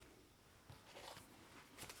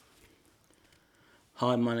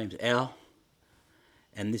Hi, my name's Al,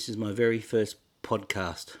 and this is my very first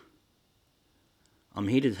podcast. I'm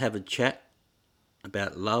here to have a chat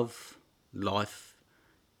about love, life,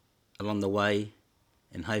 along the way,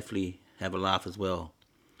 and hopefully have a laugh as well.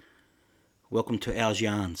 Welcome to Als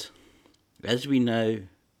Yarns. As we know,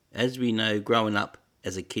 growing up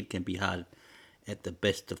as a kid can be hard at the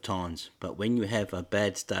best of times, but when you have a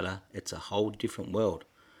bad stutter, it's a whole different world.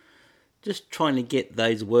 Just trying to get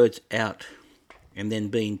those words out and then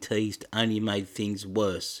being teased only made things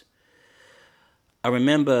worse. I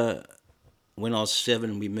remember when I was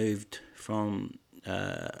 7, we moved from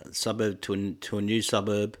suburb to a new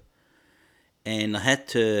suburb, and I had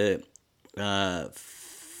to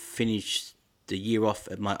finish the year off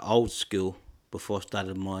at my old school before I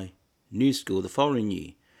started my new school the following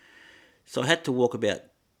year. So I had to walk about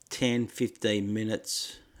 10-15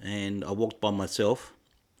 minutes, and I walked by myself.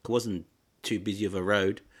 It wasn't too busy of a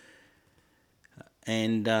road.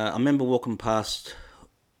 And I remember walking past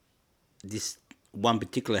this one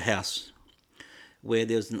particular house where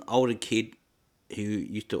there was an older kid who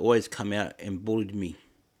used to always come out and bullied me.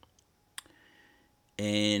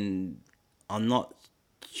 And I'm not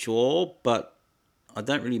sure, but I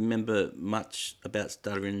don't really remember much about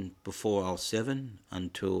stuttering before I was 7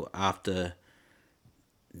 until after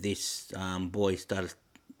this boy started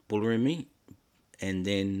bullying me and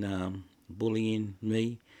then bullying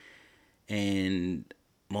me, and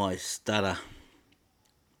my stutter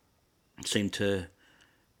seemed to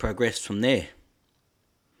progress from there.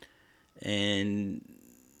 And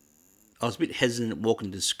I was a bit hesitant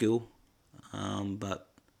walking to school, but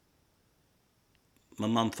my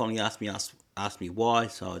mum finally asked me why,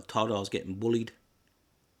 so I told her I was getting bullied,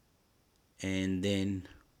 and then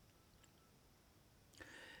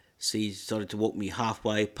she started to walk me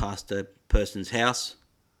halfway past the person's house,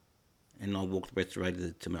 and I walked the rest of the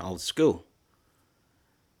way to my old school.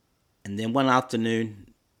 And then one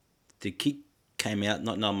afternoon, the kid came out,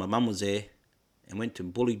 not knowing my mum was there, and went to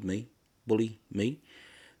bully me.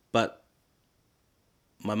 But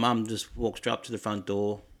my mum just walked straight up to the front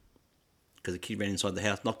door because the kid ran inside the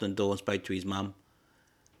house, knocked on the door and spoke to his mum.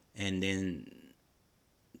 And then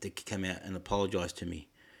the kid came out and apologised to me.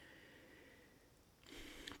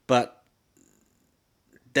 But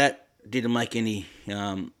that didn't make any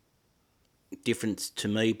difference to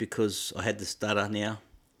me because I had the stutter now.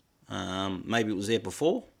 Maybe it was there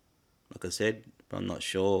before, like I said, but I'm not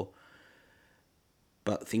sure.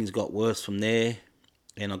 But things got worse from there,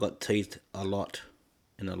 and I got teased a lot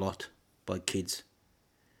by kids.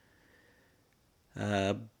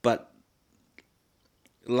 But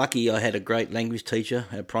lucky I had a great language teacher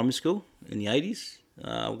at primary school in the 80s,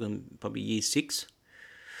 probably year 6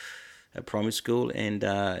 at primary school, and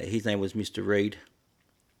his name was Mr. Reed,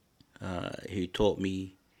 who taught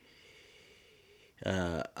me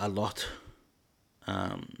a lot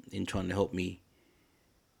in trying to help me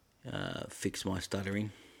fix my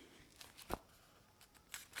stuttering,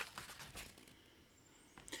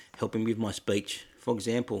 helping with my speech. For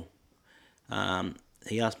example,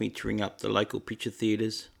 he asked me to ring up the local picture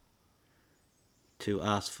theatres to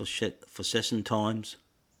ask for session times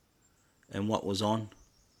and what was on.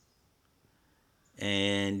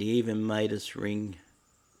 And he even made us ring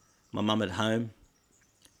my mum at home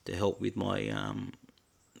to help with my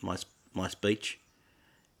speech.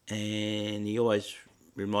 And he always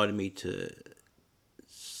reminded me to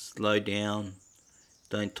slow down,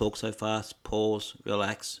 don't talk so fast, pause,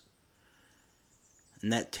 relax.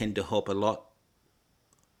 And that tended to help a lot.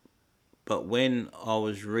 But when I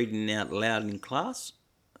was reading out loud in class,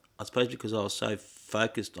 I suppose because I was so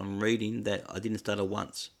focused on reading that I didn't stutter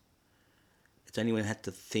once. It's only when I had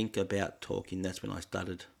to think about talking that's when I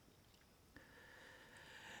stuttered.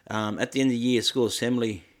 At the end of the year, school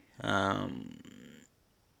assembly, all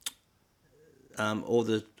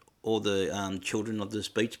the children of the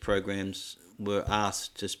speech programs were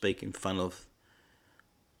asked to speak in front of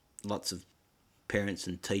lots of parents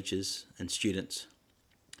and teachers and students.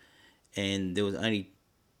 And there was only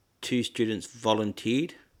 2 students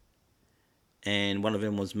volunteered, and one of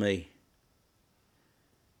them was me.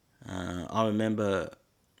 I remember,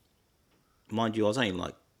 mind you, I was only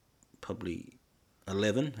like probably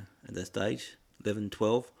 11 at that stage, 11,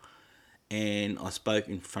 12, and I spoke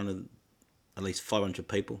in front of at least 500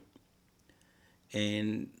 people.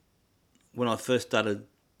 And when I first started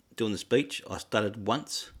doing the speech, I stuttered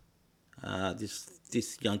once.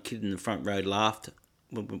 This young kid in the front row laughed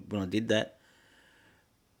when I did that.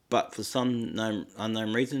 But for some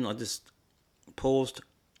unknown reason, I just paused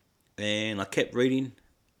and I kept reading,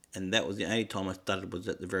 and that was the only time I stuttered was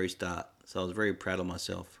at the very start. So I was very proud of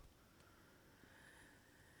myself.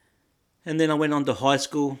 And then I went on to high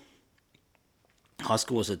school. High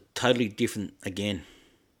school was a totally different again.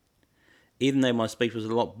 Even though my speech was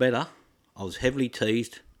a lot better, I was heavily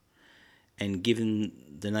teased and given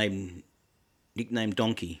the nickname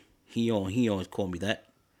Donkey. He always called me that.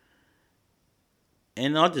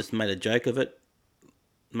 And I just made a joke of it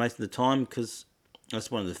most of the time because I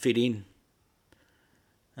just wanted to fit in.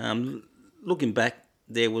 Looking back,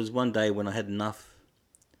 there was one day when I had enough.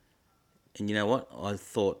 And you know what? I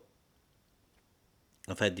thought,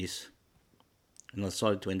 I've had this. And I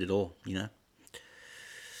decided to end it all, I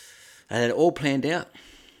had it all planned out.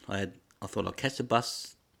 I thought I'd catch the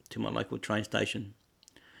bus to my local train station.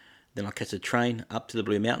 Then I'd catch a train up to the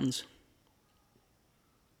Blue Mountains.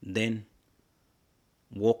 Then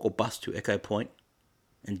walk or bus to Echo Point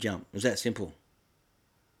and jump. It was that simple.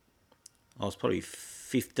 I was probably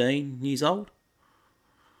 15 years old,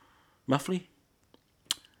 roughly.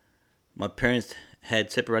 My parents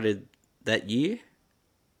had separated that year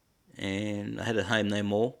and I had a home no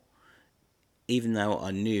more. Even though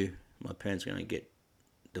I knew my parents were going to get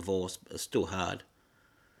divorced, it was still hard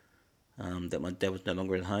that my dad was no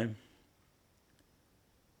longer at home.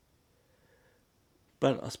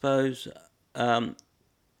 But I suppose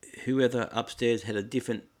whoever upstairs had a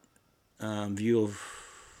different view of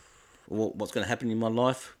what's going to happen in my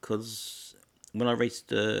life, because when I reached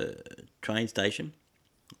the train station,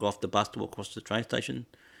 got off the bus to walk across to the train station,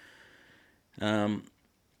 at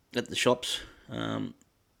the shops,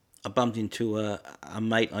 I bumped into a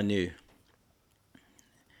mate I knew,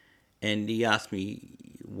 and he asked me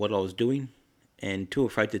what I was doing, and too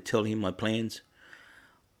afraid to tell him my plans,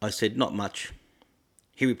 I said, not much.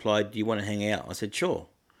 He replied, do you want to hang out? I said, sure.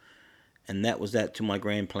 And that was that to my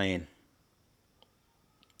grand plan.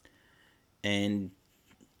 And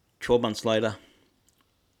 12 months later,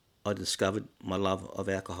 I discovered my love of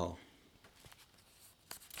alcohol.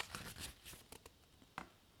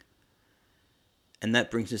 And that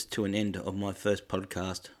brings us to an end of my first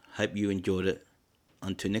podcast. Hope you enjoyed it.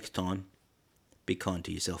 Until next time, be kind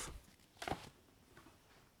to yourself.